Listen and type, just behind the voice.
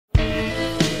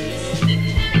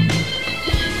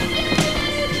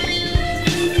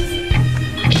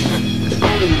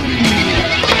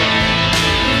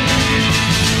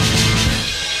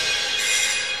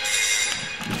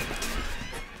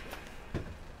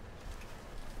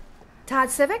Todd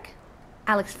Civic,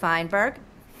 Alex Feinberg,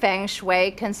 Feng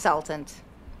Shui consultant.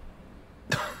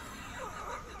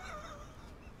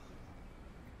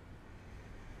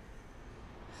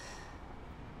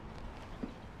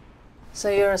 So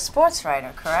you're a sports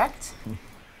writer, correct?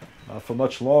 Not for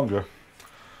much longer.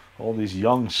 All these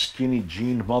young,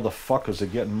 skinny-jeaned motherfuckers are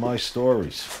getting my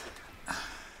stories.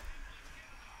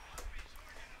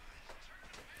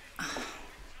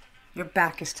 Your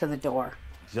back is to the door.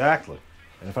 Exactly.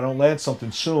 And if I don't land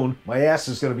something soon, my ass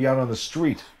is going to be out on the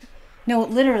street. No,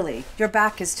 literally, your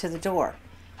back is to the door.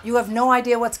 You have no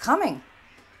idea what's coming.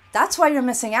 That's why you're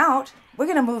missing out. We're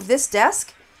going to move this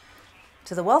desk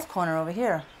to the wealth corner over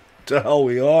here. The hell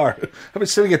we are. I've been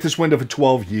sitting at this window for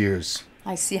 12 years.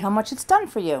 I see how much it's done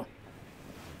for you.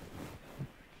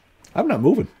 I'm not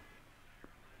moving.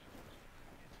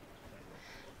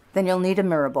 Then you'll need a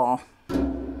mirror ball.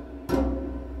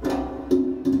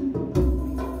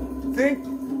 Think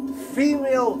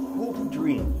female hoop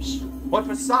dreams. What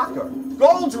for soccer?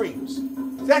 Goal dreams.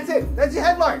 That's it. That's your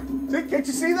headline. See, can't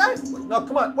you see that? No,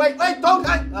 come on. Wait, don't.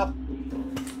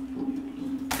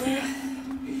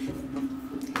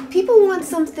 People want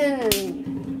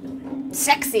something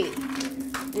sexy.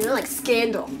 You know, like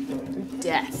scandal,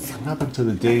 death. What happened to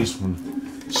the days when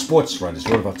sports writers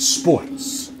wrote about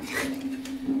sports?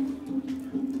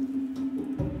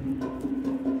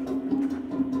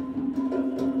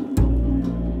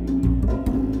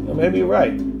 Well, maybe you're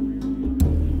right.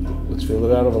 Let's feel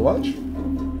it out over lunch.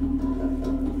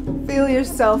 Feel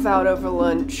yourself out over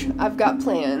lunch. I've got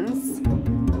plans.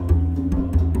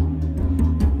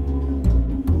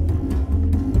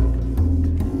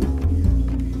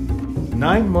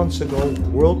 Nine months ago,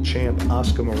 world champ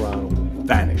Oscar Morano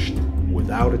vanished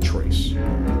without a trace.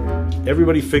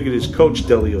 Everybody figured his coach,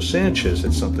 Delio Sanchez,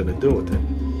 had something to do with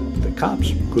it. The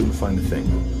cops couldn't find a thing.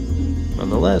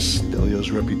 Nonetheless,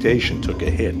 Delio's reputation took a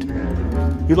hit.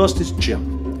 He lost his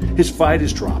gym. His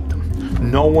fighters dropped him.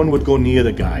 No one would go near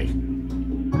the guy.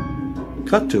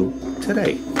 Cut to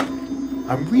today.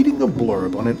 I'm reading a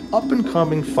blurb on an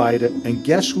up-and-coming fighter, and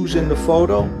guess who's in the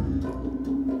photo?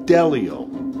 Delio.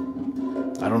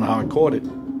 I don't know how I caught it,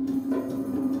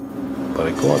 but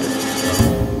I caught it.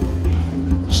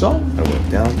 So I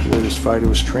went down to where this fighter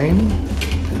was training,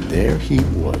 and there he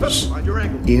was,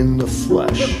 in the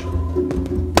flesh.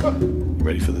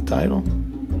 Ready for the title?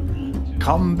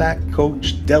 Comeback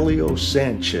coach Delio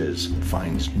Sanchez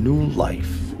finds new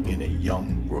life in a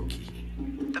young rookie.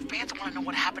 The fans want to know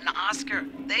what happened to Oscar.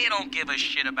 They don't give a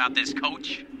shit about this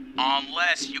coach.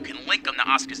 Unless you can link him to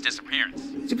Oscar's disappearance.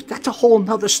 Yeah, but that's a whole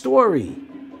nother story.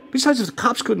 Besides, if the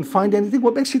cops couldn't find anything,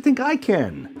 what makes you think I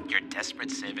can? You're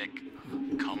desperate, Civic.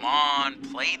 Come on,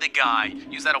 play the guy.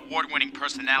 Use that award-winning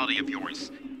personality of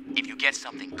yours. If you get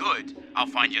something good, I'll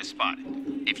find you a spot.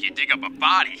 If you dig up a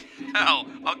body, hell,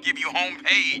 I'll give you home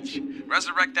page.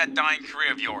 Resurrect that dying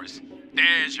career of yours.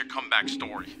 There's your comeback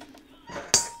story.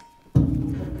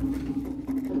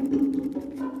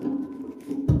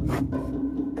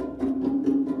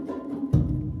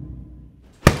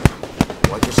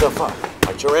 Watch yourself up.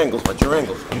 Watch your angles.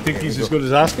 You think he's as good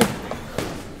as Oscar?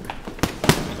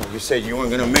 You said you weren't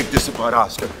going to make this about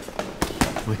Oscar.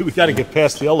 We got to get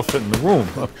past the elephant in the room.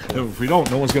 If we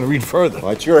don't, no one's going to read further.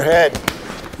 Watch your head.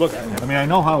 Look, I mean, I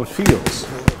know how it feels.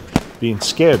 Being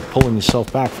scared, pulling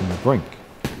yourself back from the brink.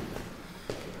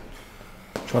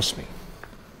 Trust me.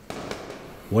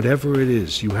 Whatever it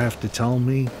is you have to tell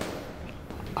me,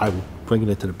 I will bring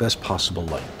it to the best possible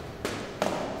light.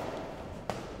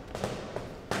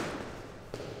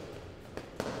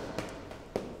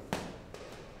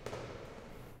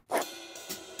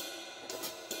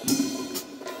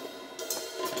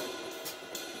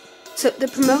 So the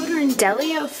promoter in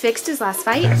Delio fixed his last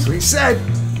fight? That's what he said.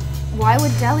 Why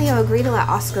would Delio agree to let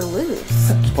Oscar lose?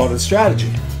 It's part of the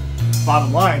strategy.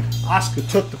 Bottom line, Oscar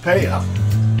took the payout.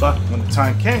 But when the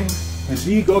time came, his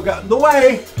ego got in the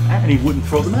way, and he wouldn't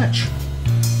throw the match.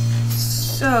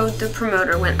 So the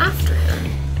promoter went after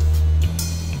him.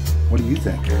 What do you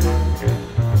think?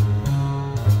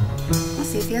 We'll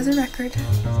see if he has a record.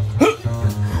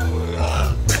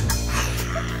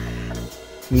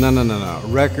 No.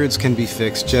 Records can be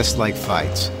fixed just like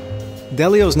fights.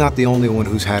 Delio's not the only one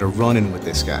who's had a run-in with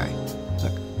this guy.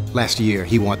 Look, last year,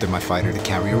 he wanted my fighter to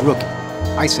carry a rookie.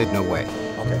 I said no way.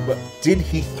 Okay, but did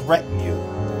he threaten you?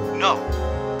 No,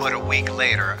 but a week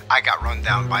later, I got run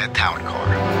down by a town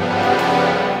car.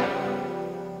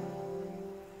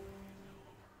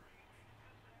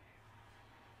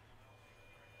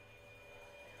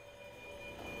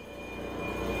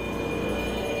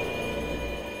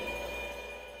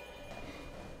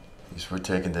 We're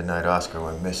taking the night Oscar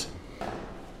went missing.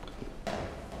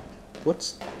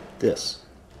 What's this?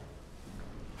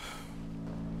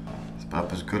 It's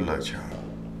Papa's good luck charm.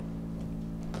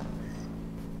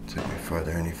 Took me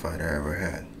further than any fight I ever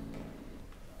had.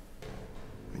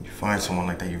 When you find someone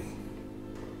like that, you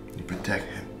protect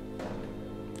him.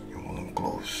 You hold him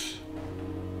close.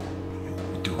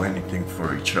 You do anything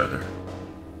for each other.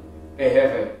 Hey,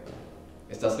 jefe.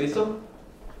 ¿Estás listo?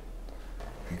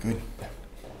 You good?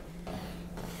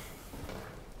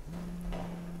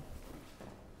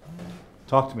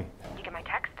 Talk to me. You get my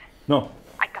text? No.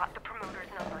 I got the promoter's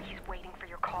number. He's waiting for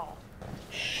your call.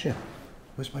 Shit.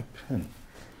 Where's my pen?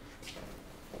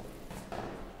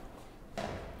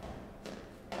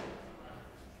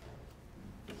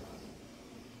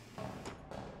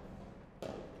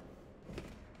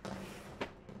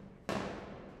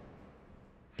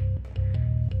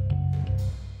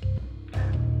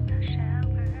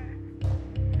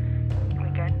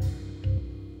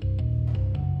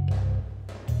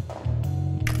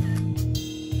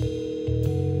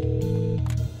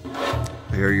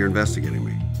 I hear you're investigating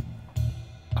me.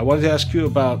 I wanted to ask you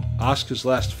about Oscar's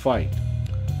last fight.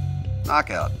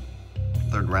 Knockout.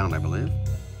 3rd round, I believe.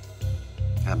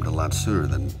 Happened a lot sooner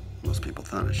than most people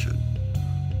thought it should.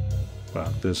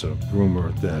 Well, there's a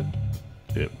rumor that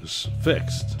it was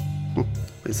fixed.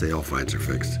 They say all fights are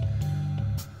fixed.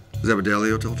 Is that what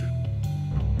Delio told you?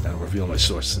 I'll reveal my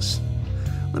sources.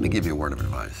 Let me give you a word of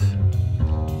advice.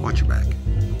 Watch your back.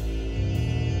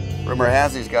 Rumor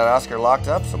has he's got Oscar locked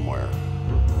up somewhere.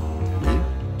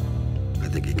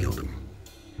 I think he killed him.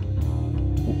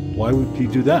 Why would he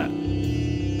do that?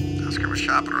 Oscar was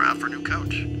shopping around for a new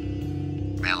coach.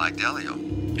 A man like Delio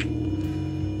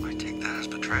might take that as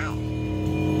betrayal.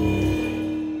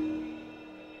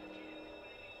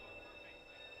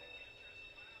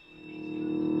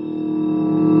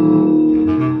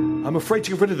 I'm afraid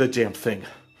to get rid of the damn thing.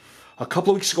 A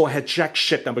couple of weeks ago I had jack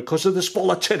shit. Now because of this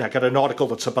ball of tin, I got an article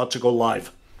that's about to go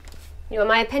live. You want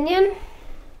my opinion?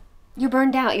 You're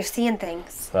burned out. You're seeing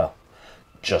things. Well,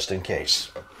 just in case.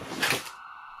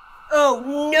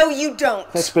 Oh, no, you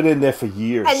don't. That's been in there for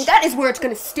years. And that is where it's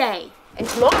going to stay. And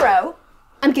tomorrow,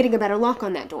 I'm getting a better lock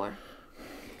on that door.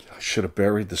 I should have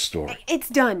buried the story. It's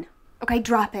done. Okay,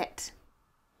 drop it.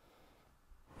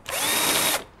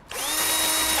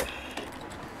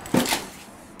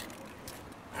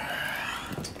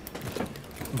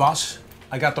 Boss,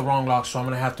 I got the wrong lock, so I'm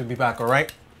gonna have to be back, all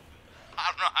right?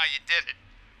 I don't know how you did it.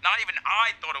 Not even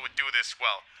I thought it would do this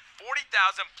well.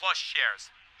 40,000 plus shares.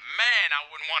 Man, I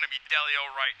wouldn't want to be Delio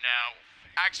right now.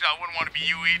 Actually, I wouldn't want to be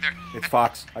you either. It's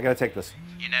Fox. I gotta take this.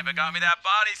 You never got me that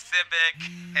body, Civic.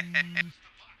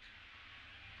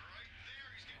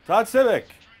 Todd Civic.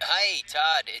 Hey,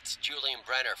 Todd. It's Julian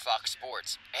Brenner, Fox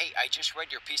Sports. Hey, I just read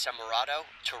your piece on Murado.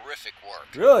 Terrific work.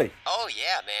 Really? Oh,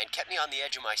 yeah, man. Kept me on the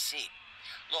edge of my seat.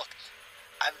 Look,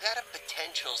 I've got a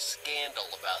potential scandal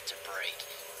about to break.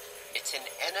 It's an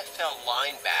NFL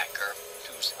linebacker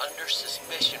who's under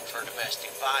suspicion for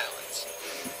domestic violence.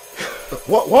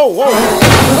 Whoa, whoa, whoa!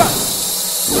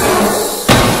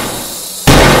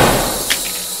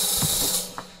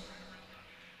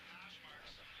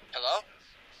 Hello?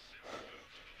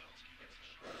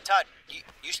 Todd,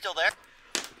 you still there?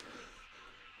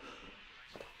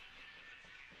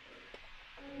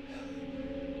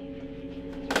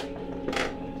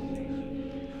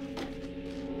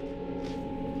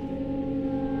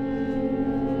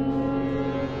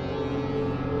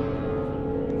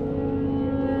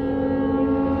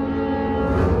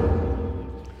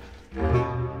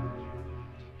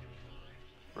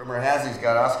 Rumor has he's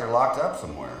got Oscar locked up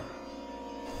somewhere.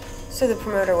 So the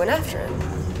promoter went after him.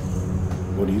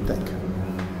 What do you think?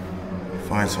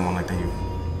 Find someone like that,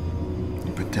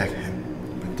 you protect him.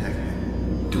 You protect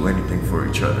him. Do anything for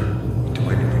each other. Do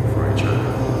anything for